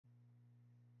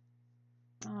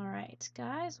Alright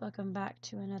guys, welcome back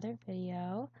to another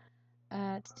video.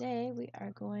 Today we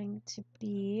are going to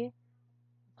be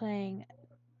playing,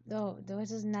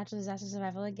 this is Natural Disaster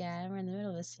Survival again. We're in the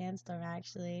middle of a sandstorm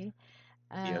actually.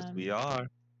 Yes, we are.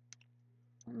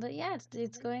 But yeah,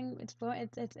 it's going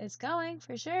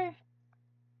for sure. It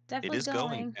Definitely is going.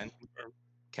 going. Can confirm.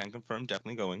 Can confirm.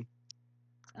 Definitely going.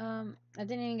 I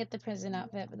didn't even get the prison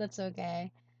outfit, but that's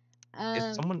okay. Is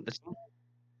Um, someone? Has oh.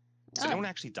 anyone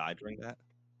actually died during that?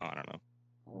 Oh, I don't know.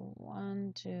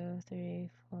 1, 2, 3,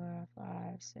 4, 5,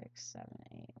 6, 7,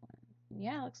 8.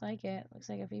 Yeah, looks like it. Looks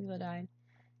like a few people died.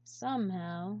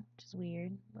 Somehow, which is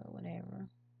weird, but whatever.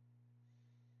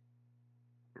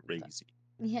 Crazy.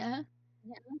 Yeah,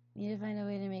 need to find a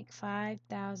way to make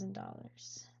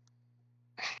 $5,000.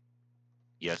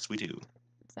 Yes, we do.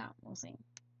 So we'll see.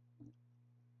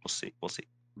 We'll see. We'll see.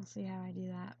 We'll see how I do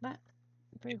that. But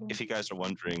pretty cool. If you guys are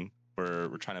wondering,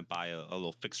 we're trying to buy a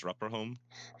little fixer-upper home.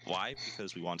 Why?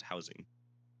 Because we want housing.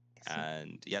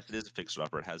 And yes, it is a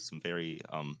fixer-upper. It has some very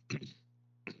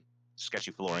sketchy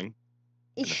flooring,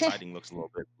 and the siding looks a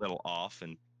little off,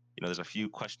 and there's a few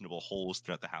questionable holes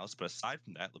throughout the house. But aside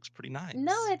from that, it looks pretty nice.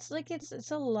 No, it's like it's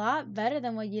a lot better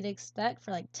than what you'd expect for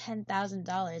like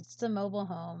 $10,000. It's a mobile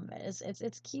home.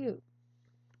 It's cute.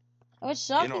 What's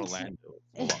shocking In Orlando,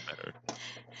 it's a lot better.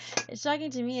 It's shocking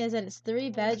to me is that it's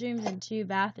 3 bedrooms and 2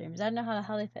 bathrooms. I don't know how the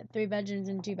hell they fit 3 bedrooms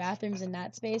and 2 bathrooms in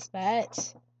that space,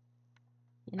 but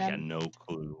I got no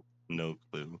clue. No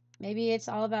clue. maybe it's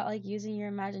all about like using your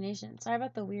imagination. Sorry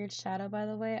about the weird shadow, by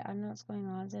the way. I don't know what's going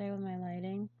on today with my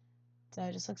lighting. So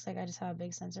it just looks like I just have a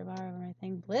big sensor bar over my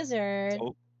thing. Blizzard!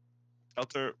 Oh,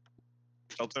 shelter.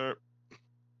 Shelter.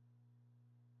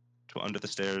 To under the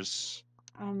stairs.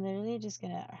 I'm literally just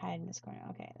gonna hide in this corner.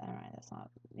 Okay, never mind. That's not.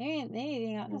 Maybe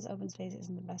anything out in this open space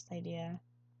isn't the best idea.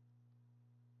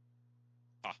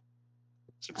 Ah,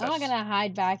 success. I'm not gonna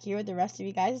hide back here with the rest of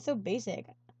you guys. It's so basic.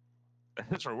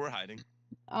 That's where we're hiding.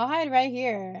 I'll hide right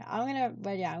here. I'm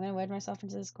gonna wedge myself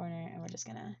into this corner and we're just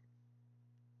gonna.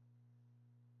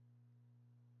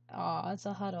 Oh, it's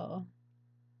a huddle.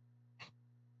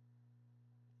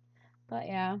 But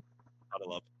yeah.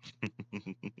 Huddle up.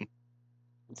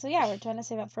 So yeah, we're trying to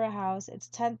save up for a house. It's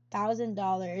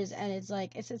 $10,000 and it's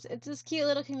like it's this cute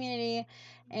little community,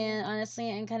 and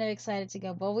honestly I'm kind of excited to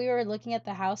go. But we were looking at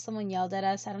the house, someone yelled at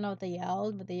us. I don't know what they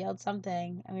yelled, but they yelled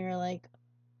something and we were like,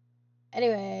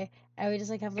 anyway, and we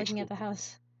just like kept looking at the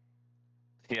house.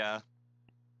 Yeah.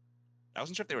 I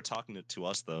wasn't sure if they were talking to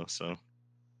us though, so.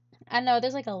 I know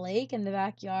there's like a lake in the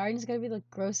backyard, and it's gonna be the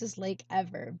grossest lake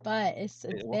ever, but it's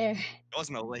there. It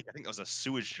wasn't a lake. I think it was a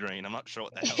sewage drain. I'm not sure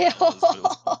what the hell that was, but it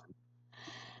was.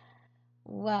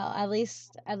 Well, at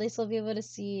least we'll be able to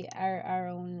see our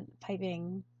own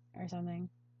piping or something.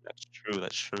 That's true.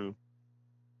 That's true.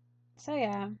 So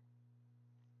yeah,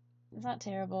 it's not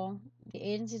terrible. The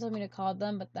agency told me to call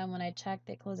them, but then when I checked,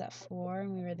 they closed at 4,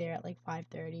 and we were there at like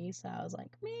 5:30. So I was like,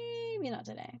 maybe not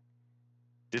today.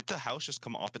 Did the house just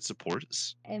come off its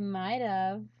supports? It might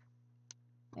have.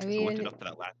 Maybe I looked it up to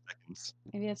that last seconds.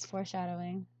 Maybe it's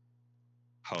foreshadowing.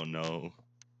 Oh no.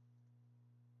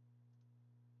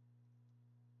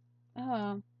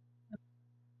 Oh.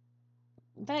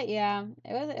 But yeah,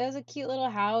 it was a cute little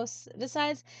house.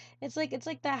 Besides, it's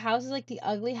like the house is like the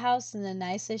ugly house in the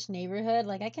nice-ish neighborhood.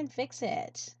 Like I can fix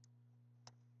it.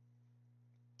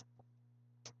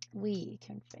 We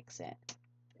can fix it.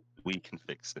 We can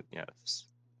fix it. Yes.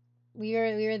 We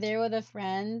were there with a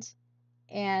friend,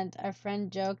 and our friend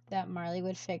joked that Marley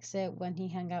would fix it when he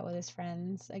hung out with his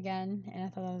friends again, and I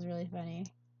thought that was really funny.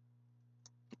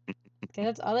 Cause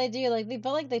that's all they do. Like they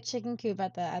built like the chicken coop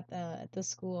at the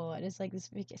school, and it's like this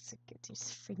big. It's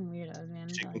just freaking weirdos, man.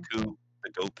 Chicken coop,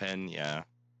 the goat pen, yeah.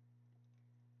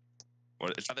 Or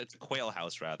it's a quail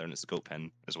house rather, and it's a goat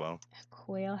pen as well. A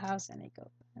quail house and a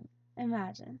goat pen.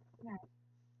 Imagine.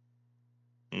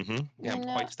 Yeah, I'm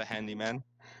quite the handyman.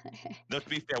 Though to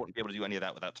be fair, I wouldn't be able to do any of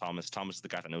that without Thomas. Thomas is the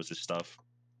guy that knows his stuff.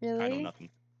 Really? I know nothing.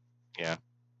 Yeah.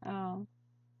 Oh.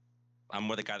 I'm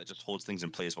more the guy that just holds things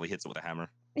in place while he hits it with a hammer.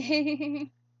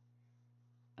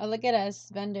 Oh, look at us,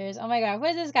 vendors. Oh my god, who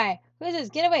is this guy? Who is this?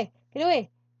 Get away! Get away!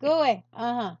 Go away!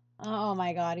 Uh-huh. Oh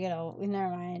my god, never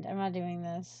mind. I'm not doing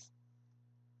this.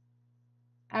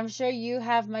 I'm sure you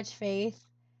have much faith.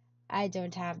 I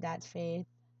don't have that faith.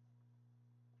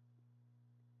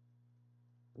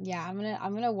 Yeah, I'm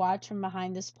gonna watch from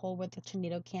behind this pole where the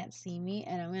tornado can't see me,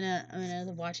 and I'm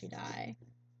gonna watch you die.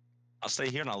 I'll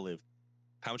stay here and I'll live.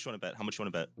 How much you want to bet? How much you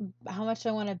want to bet? How much do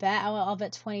I want to bet? I'll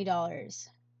bet $20.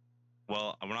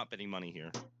 Well, we're not betting money here.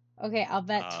 Okay, I'll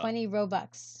bet 20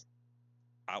 Robux.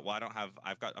 Well, I don't have.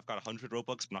 I've got 100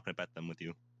 Robux. I'm not gonna bet them with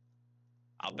you.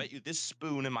 I'll bet you this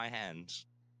spoon in my hand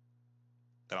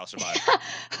that I'll survive.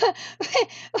 Wait,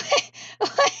 wait,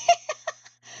 wait.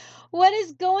 What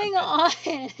is going on?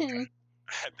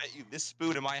 I bet you this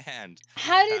spoon in my hand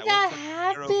How that did I won't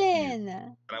that touch the arrow keys. happen?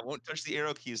 That I won't touch the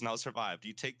arrow keys and I'll survive. Do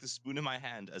you take the spoon in my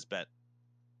hand as bet?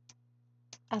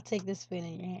 I'll take the spoon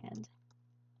in your hand.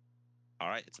 All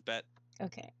right, it's a bet.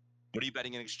 Okay. What are you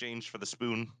betting in exchange for the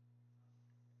spoon?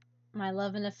 My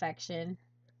love and affection.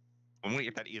 I'm gonna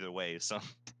get that either way. So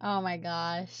Oh my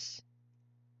gosh.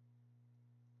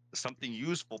 something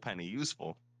useful, Penny.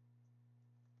 Useful.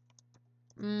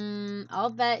 I'll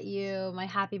bet you my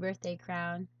happy birthday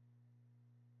crown.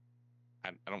 I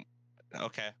don't.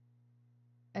 Okay,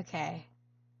 Okay.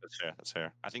 that's fair. That's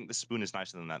fair. I think the spoon is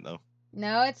nicer than that, though.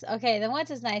 No, it's okay. Then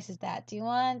what's as nice as that? Do you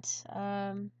want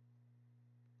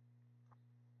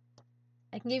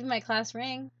I can give you my class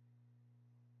ring.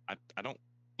 I don't.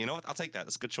 You know what? I'll take that.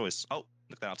 That's a good choice. Oh,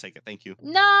 look, then I'll take it. Thank you.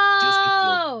 No! Deal's been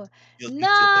sealed.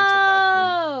 Thanks for the class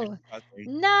ring. No! Class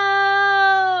ring.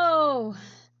 No!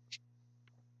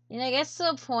 You know, it gets to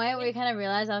a point where you kind of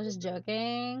realize I was just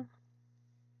joking.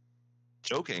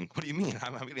 Joking? What do you mean?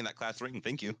 I'm getting that class ring.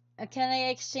 Thank you. Can I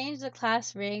exchange the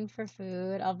class ring for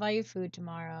food? I'll buy you food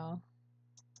tomorrow.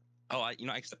 Oh, I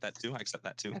accept that too. I accept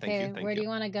that too. Okay, Thank you. Thank where you. do you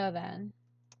want to go then?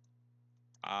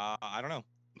 I don't know.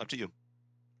 Up to you.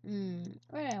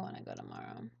 Where do I want to go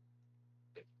tomorrow?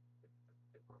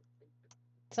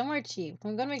 Somewhere cheap.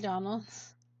 Can we go to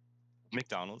McDonald's?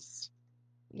 McDonald's.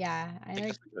 Yeah, I think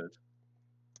that's good.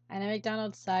 I know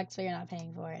McDonald's sucks, but you're not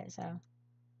paying for it, so.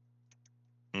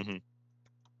 Mm-hmm.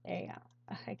 There you go.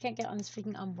 Ugh, I can't get on this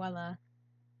freaking umbrella.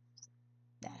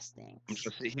 That stinks. I'm just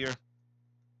gonna sit here.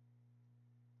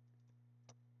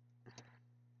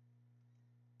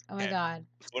 Oh my god.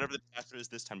 So whatever the disaster is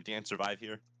this time, Dan, survive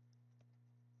here.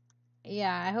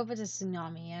 Yeah, I hope it's a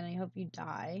tsunami, and I hope you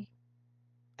die.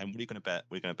 And what are you gonna bet?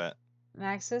 What are you gonna bet?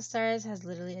 Maxo Stars has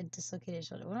literally a dislocated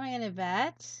shoulder. What am I gonna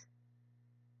bet?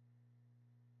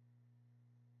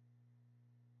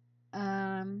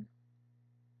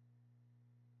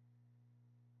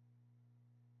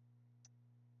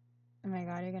 Oh my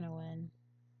god, you're gonna win.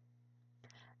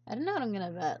 I don't know what I'm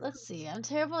gonna bet. Let's see. I'm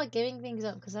terrible at giving things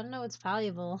up because I don't know what's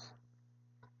valuable.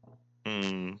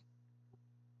 I'm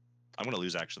gonna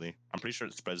lose actually. I'm pretty sure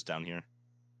it spreads down here.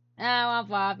 Ah, womp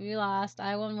womp, you lost.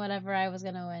 I won whatever I was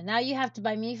gonna win. Now you have to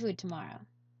buy me food tomorrow.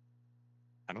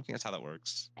 I don't think that's how that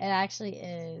works. It actually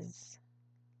is.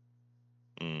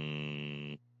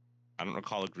 I don't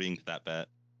recall agreeing to that bet.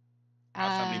 I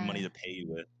don't have any money to pay you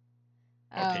with.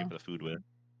 Or pay for the food with.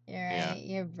 You're right. Yeah.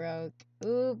 You're broke.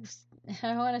 Oops.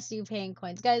 I want to see you paying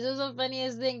coins. Guys, it was the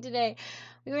funniest thing today.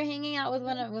 We were hanging out with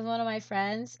one of my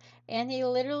friends, and he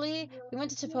literally, we went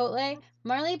to Chipotle.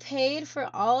 Marley paid for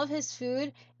all of his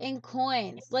food in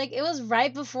coins. Like, it was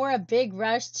right before a big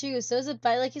rush, too. So it was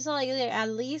about, like, you saw, like at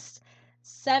least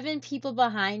 7 people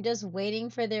behind us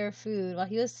waiting for their food while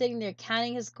he was sitting there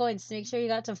counting his coins to make sure he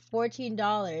got to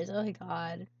 $14. Oh, my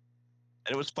God.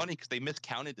 And it was funny because they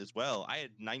miscounted as well. I had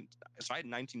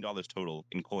 $19 total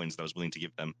in coins that I was willing to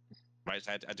give them. Right,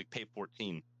 so I had to pay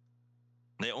 14.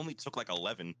 They only took like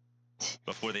 11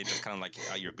 before they just kind of like,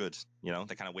 oh, you're good. You know,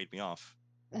 they kind of weighed me off.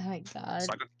 Oh my god.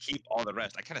 So I got to keep all the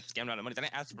rest. I kind of scammed out of money. Then I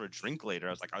asked for a drink later.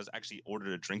 I was actually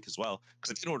ordered a drink as well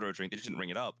because I did order a drink. They just didn't ring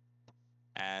it up,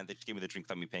 and they just gave me the drink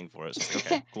without me paying for it. So I was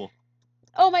like, okay, cool.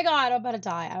 Oh my god, I'm about to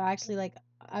die. I'm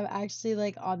actually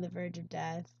like on the verge of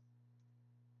death.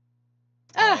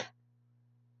 Ah!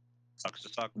 Sucks to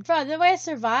suck. Bro, the way I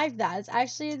survived that, it's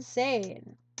actually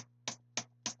insane.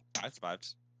 I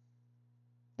survived.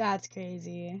 That's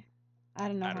crazy. I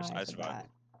don't know how I survived. That.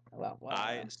 Well,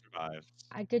 I survived.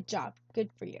 Good job.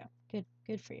 Good for you.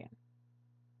 Good for you.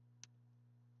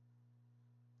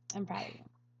 I'm proud of you.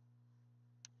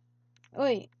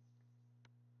 Wait.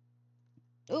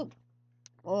 Oop.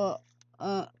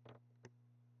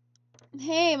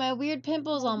 Hey, my weird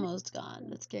pimple's almost gone.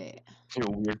 That's great. Your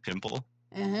weird pimple?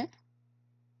 Uh-huh.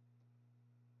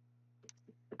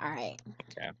 Alright.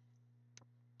 Okay.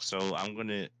 So I'm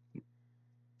gonna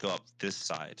go up this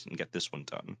side and get this one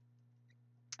done.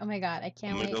 Oh my god, I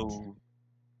can't wait. Go...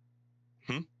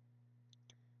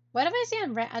 What if I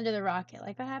stand right under the rocket?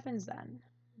 Like, what happens then?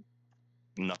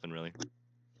 Nothing really.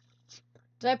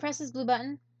 Do I press this blue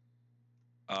button?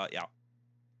 Yeah.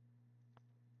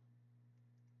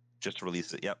 Just to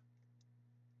release it, yep.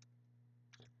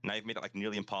 Now you've made it like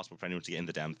nearly impossible for anyone to get in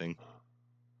the damn thing.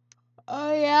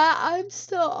 Oh yeah, I'm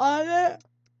still on it.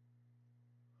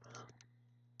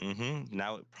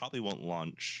 Now it probably won't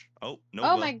launch. Oh, no.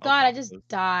 Oh my god, I just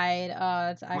died. Oh,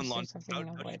 that's actually something How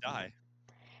did you die?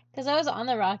 Because I was on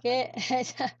the rocket.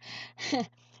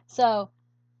 So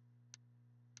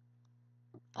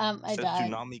I Says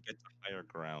died. tsunami get to higher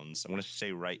grounds. I'm gonna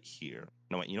say right here.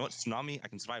 No wait, you know what? Tsunami, I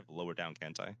can survive lower down,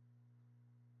 can't I?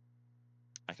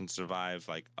 I can survive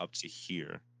like up to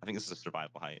here. I think this is a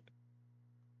survival height.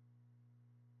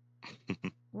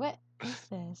 What is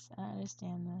this? I don't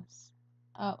understand this.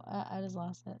 Oh, I just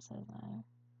lost it. So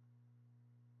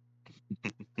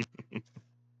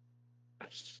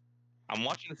I'm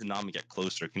watching the tsunami get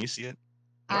closer. Can you see it?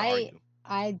 Where are you?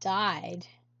 I died.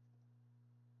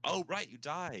 Oh, right, you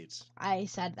died. I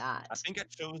said I that. think I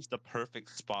chose the perfect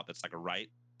spot that's like right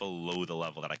below the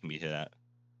level that I can be hit at.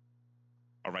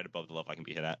 Or right above the level I can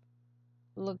be hit at.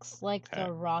 Looks like Okay.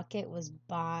 the rocket was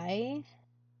by.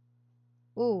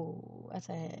 Ooh, that's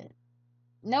a hit.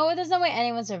 No, there's no way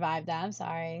anyone survived that. I'm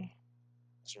sorry.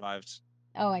 Survived.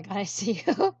 Oh my god, I see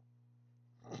you.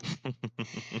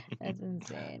 That's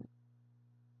insane.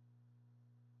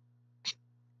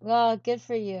 Well, good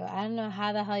for you. I don't know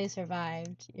how the hell you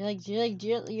survived. You're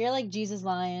like Jesus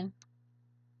Lion.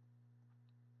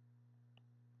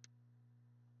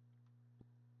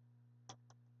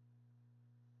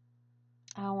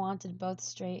 I wanted both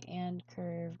straight and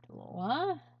curved.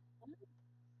 What?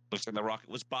 Looks like the rocket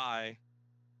was by.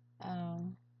 Oh.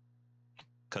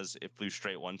 Because it flew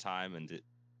straight one time and it,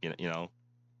 you know.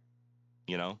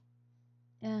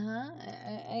 Uh-huh.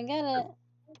 I get it.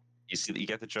 You see, you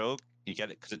get the joke. You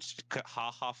get it because it's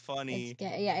ha ha funny.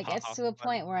 Yeah, it Ha gets ha to a funny.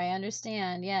 point where I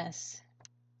understand. Yes.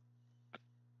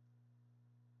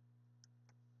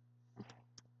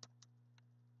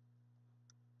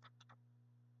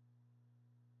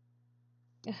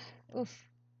 Oof.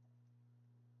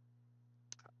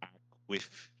 With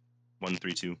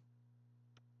 132.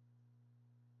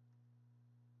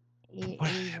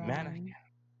 Man,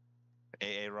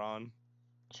 AA Ron.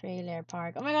 Trailer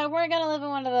park. Oh my god, we're gonna live in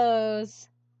one of those.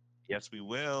 Yes, we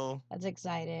will. That's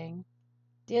exciting.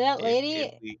 Dude, that If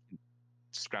lady. we can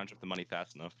scrounge up the money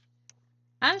fast enough.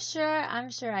 I'm sure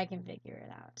I can figure it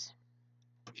out.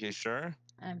 You sure?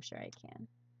 I'm sure I can.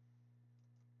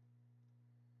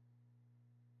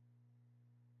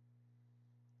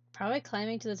 Probably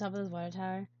climbing to the top of this water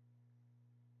tower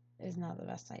is not the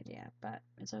best idea, but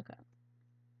it's okay.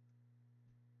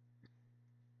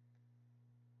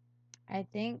 I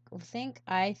think we're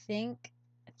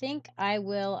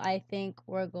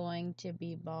going to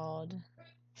be bald.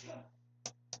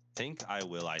 I think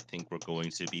we're going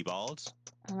to be bald.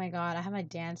 Oh my god, I have my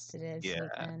dance to do this Yeah.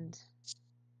 weekend.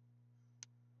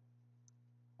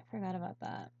 I forgot about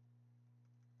that.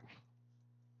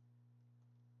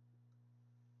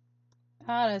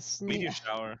 Oh, that's neat. Meteor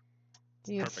shower.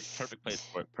 Dude. Perfect place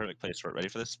for it. Perfect place for it. Ready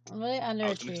for this? I'm really under I a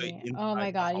was gonna say tree. Oh inside my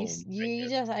the god, home.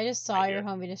 I just saw Right your here.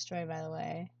 home be destroyed, by the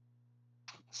way.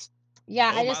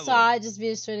 Yeah, Oh I my just lord. saw it just be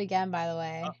destroyed again, by the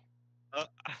way.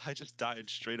 I just died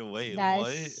straight away. That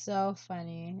What? is so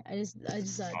funny. I just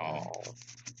saw it. Oh.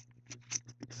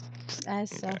 That is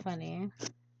so Okay. funny.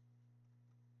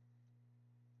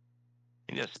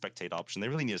 They need a spectate option. They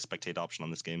really need a spectate option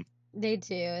on this game. They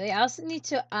do. They also need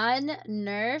to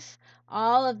unnerf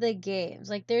all of the games.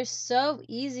 Like, they're so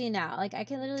easy now. Like, I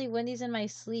can literally win these in my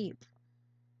sleep.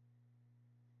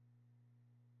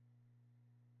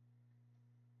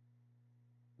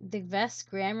 The best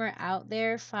grammar out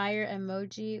there, fire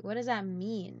emoji. What does that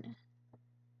mean?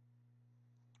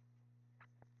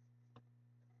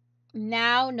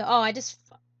 Now, no. Oh, I just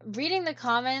reading the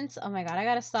comments. Oh my god, I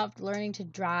gotta stop learning to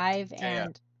drive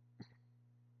and.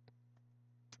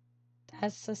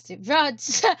 That's so stupid. Bro,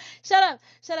 shut up. Shut up.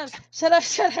 Shut up. Shut up.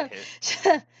 Shut up.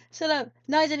 Shut up.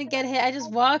 No, I didn't get hit. I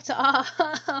just walked off.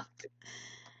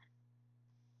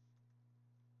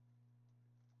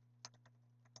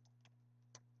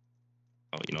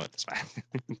 Oh, you know what? That's fine.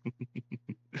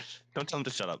 Don't tell him to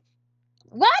shut up.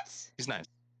 What? He's nice.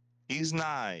 He's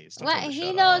nice. Don't What? tell him to He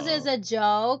shut knows up. it's a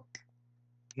joke.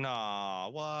 Nah,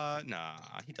 what? Nah,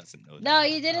 he doesn't know that. No,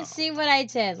 you didn't see what I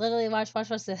did. Literally, watch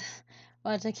this.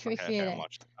 Watch, I can recreate I'm it.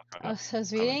 watching. I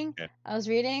was reading. Okay. I was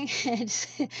reading.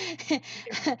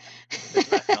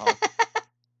 No.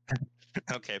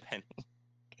 Okay, Penny.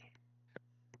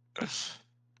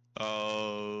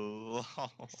 Oh.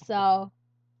 So,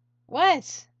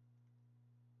 what?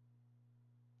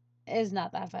 It's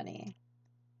not that funny.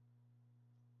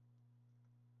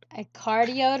 I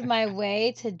cardioed my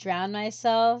way to drown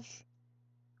myself.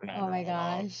 Oh my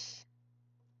gosh.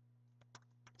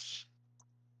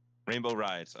 Rainbow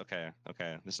Rides. Okay.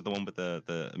 This is the one with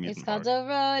the amusement It's called park. a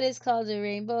road. It's called a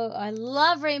rainbow. I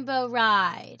love Rainbow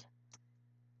Ride.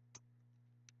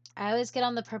 I always get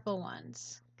on the purple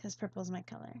ones because purple's my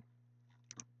color.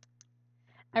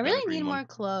 I really need more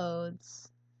clothes.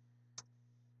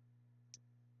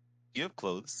 You have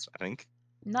clothes, I think.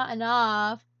 Not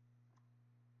enough.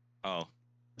 Oh,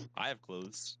 I have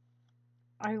clothes.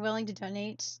 Are you willing to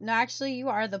donate? No, actually, you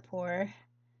are the poor.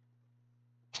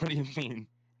 What do you mean?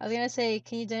 I was gonna say,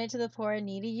 can you donate to the poor and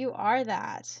needy? You are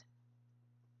that.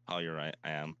 Oh, you're right.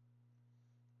 I am.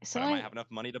 If But I someone, might have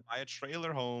enough money to buy a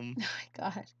trailer home. oh my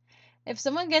god, if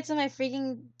someone gets in my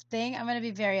freaking thing, I'm gonna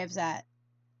be very upset.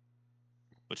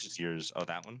 Which is yours? Oh,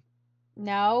 that one?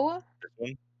 No, This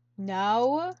one?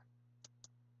 no.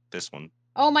 This one.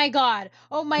 Oh my god.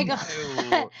 Oh my god.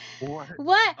 Ew. What?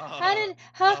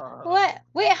 What? What?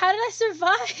 Wait, how did I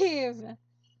survive?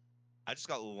 I just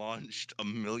got launched a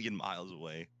million miles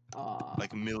away. Oh,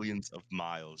 Like millions of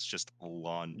miles just this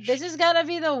launched. is gotta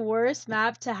be the worst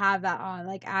map to have that on.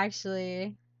 Like,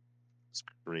 actually. It's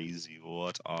crazy.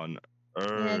 What on Yeah,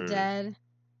 earth? dead.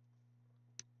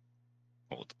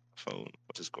 Hold the phone.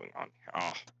 What is going on here?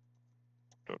 Ah.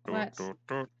 What?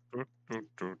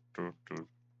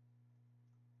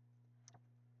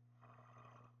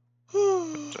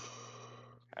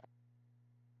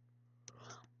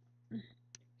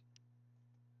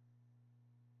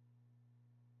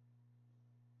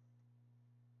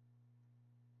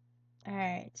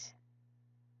 Alright.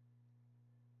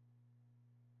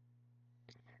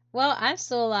 Well, I'm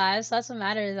still alive, so that's what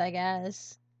matters, I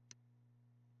guess.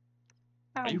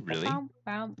 Are you really?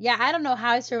 Yeah, I don't know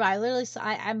how I survived. Literally,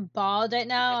 I'm bald right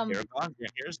now. Your hair gone? Your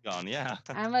hair's gone, yeah.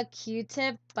 I'm a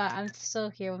Q-tip, but I'm still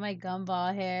here with my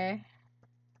gumball hair.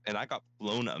 And I got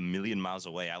blown a million miles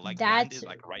away. I like That's landed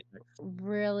like right next.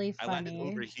 really I landed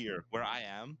funny. over here where I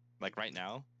am, like right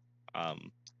now.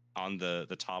 On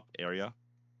the top area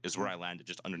is where I landed,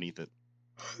 just underneath it.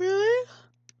 Really?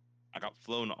 I got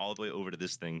flown all the way over to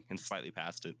this thing and slightly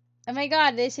past it. Oh my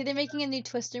god, they say they're making a new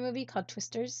Twister movie called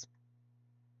Twisters.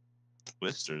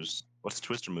 Twisters? What's a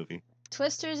Twister movie?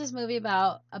 Twisters is a movie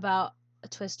about a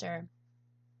twister.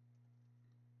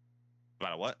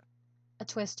 About a what? A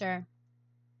twister.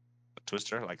 A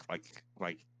twister?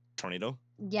 Like tornado?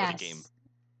 Yes. Or the game?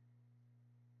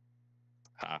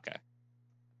 Ah, okay.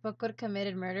 Bookwood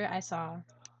committed murder. I saw.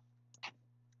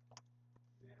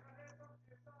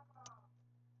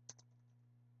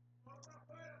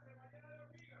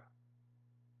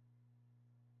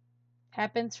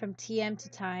 Happens from TM to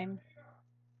time.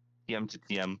 TM to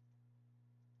TM.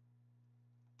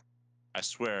 I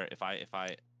swear, I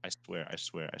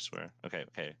swear. Okay,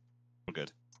 we're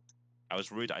good. I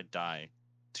was worried I'd die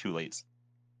too late.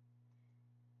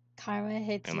 Karma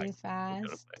hits And you like,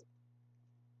 fast.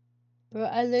 Bro,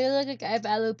 I literally look like I have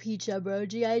alopecia, bro.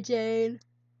 G.I. Jane.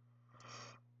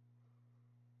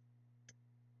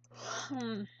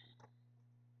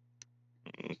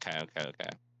 Okay.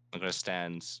 I'm gonna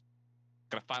stand.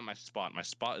 Gotta find my spot. My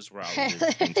spot is where I'll live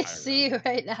the entire I see you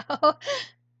right now.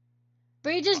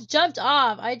 But you just jumped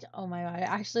off. Oh my god, I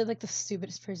actually like the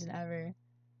stupidest person ever.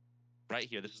 Right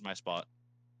here, this is my spot.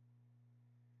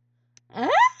 Huh?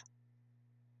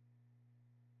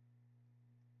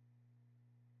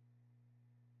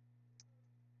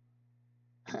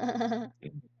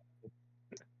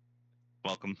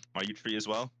 Welcome. Are you free as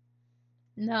well?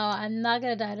 No, I'm not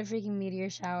gonna die in a freaking meteor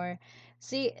shower.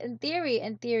 See, in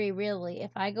theory, really,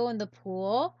 if I go in the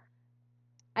pool,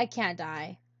 I can't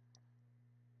die.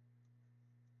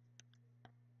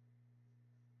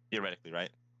 Theoretically, right?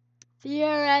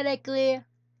 Theoretically.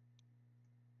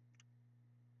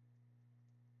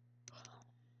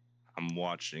 I'm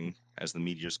watching as the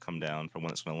meteors come down for one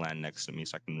that's gonna land next to me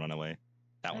so I can run away.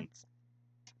 That one.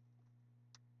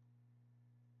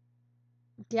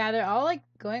 Yeah, they're all like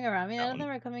going around me. That None of one.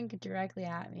 them are coming directly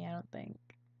at me, I don't think.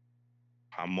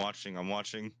 I'm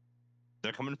watching.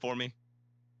 They're coming for me.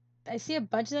 I see a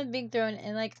bunch of them being thrown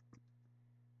in like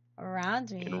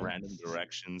around me. In random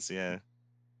directions, yeah.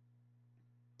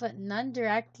 But none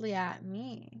directly at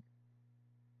me.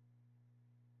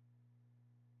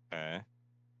 Okay.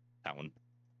 That one.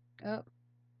 Oh.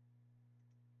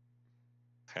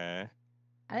 Okay.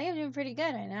 I think I'm doing pretty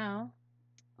good right now.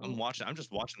 I'm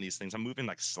just watching these things. I'm moving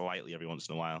like slightly every once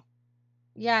in a while.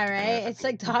 Yeah, right? It's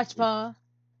like dodgeball.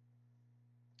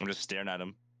 I'm just staring at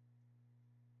them.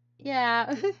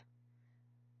 Yeah.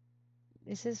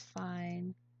 This is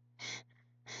fine.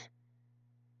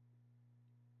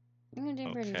 I'm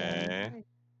doing pretty good.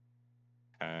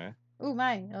 Okay. Ooh,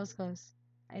 my, that was close.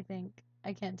 I think.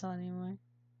 I can't tell anymore.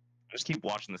 I just keep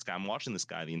watching this guy. I'm watching this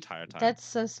guy the entire time. That's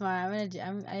so smart.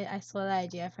 I stole that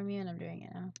idea from you and I'm doing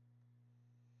it now.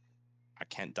 I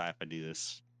can't die if I do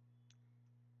this.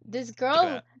 This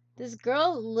girl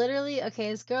literally, okay,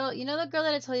 you know the girl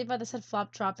that I told you about that said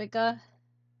Flop Tropica?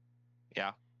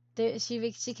 Yeah.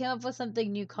 She came up with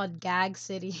something new called Gag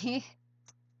City.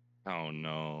 Oh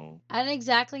no. I don't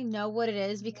exactly know what it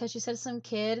is because she said some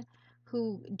kid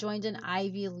who joined an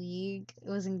Ivy League. It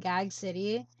was in Gag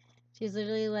City. She's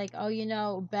literally like, "Oh, you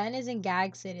know, Ben is in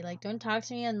Gag City. Like, don't talk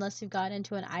to me unless you've gotten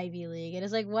into an Ivy League." And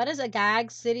it's like, what does a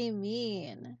Gag City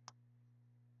mean?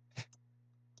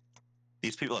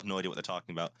 These people have no idea what they're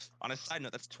talking about. On a side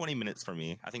note, that's 20 minutes for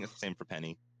me. I think it's the same for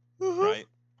Penny, Mhm. right?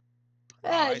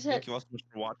 All Yeah, right. Thank you all so much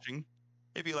for watching.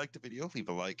 If you liked the video, leave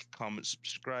a like, comment,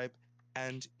 subscribe,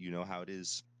 and you know how it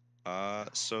is.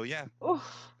 So yeah.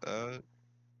 Oof.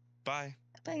 Bye.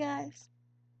 Bye, guys.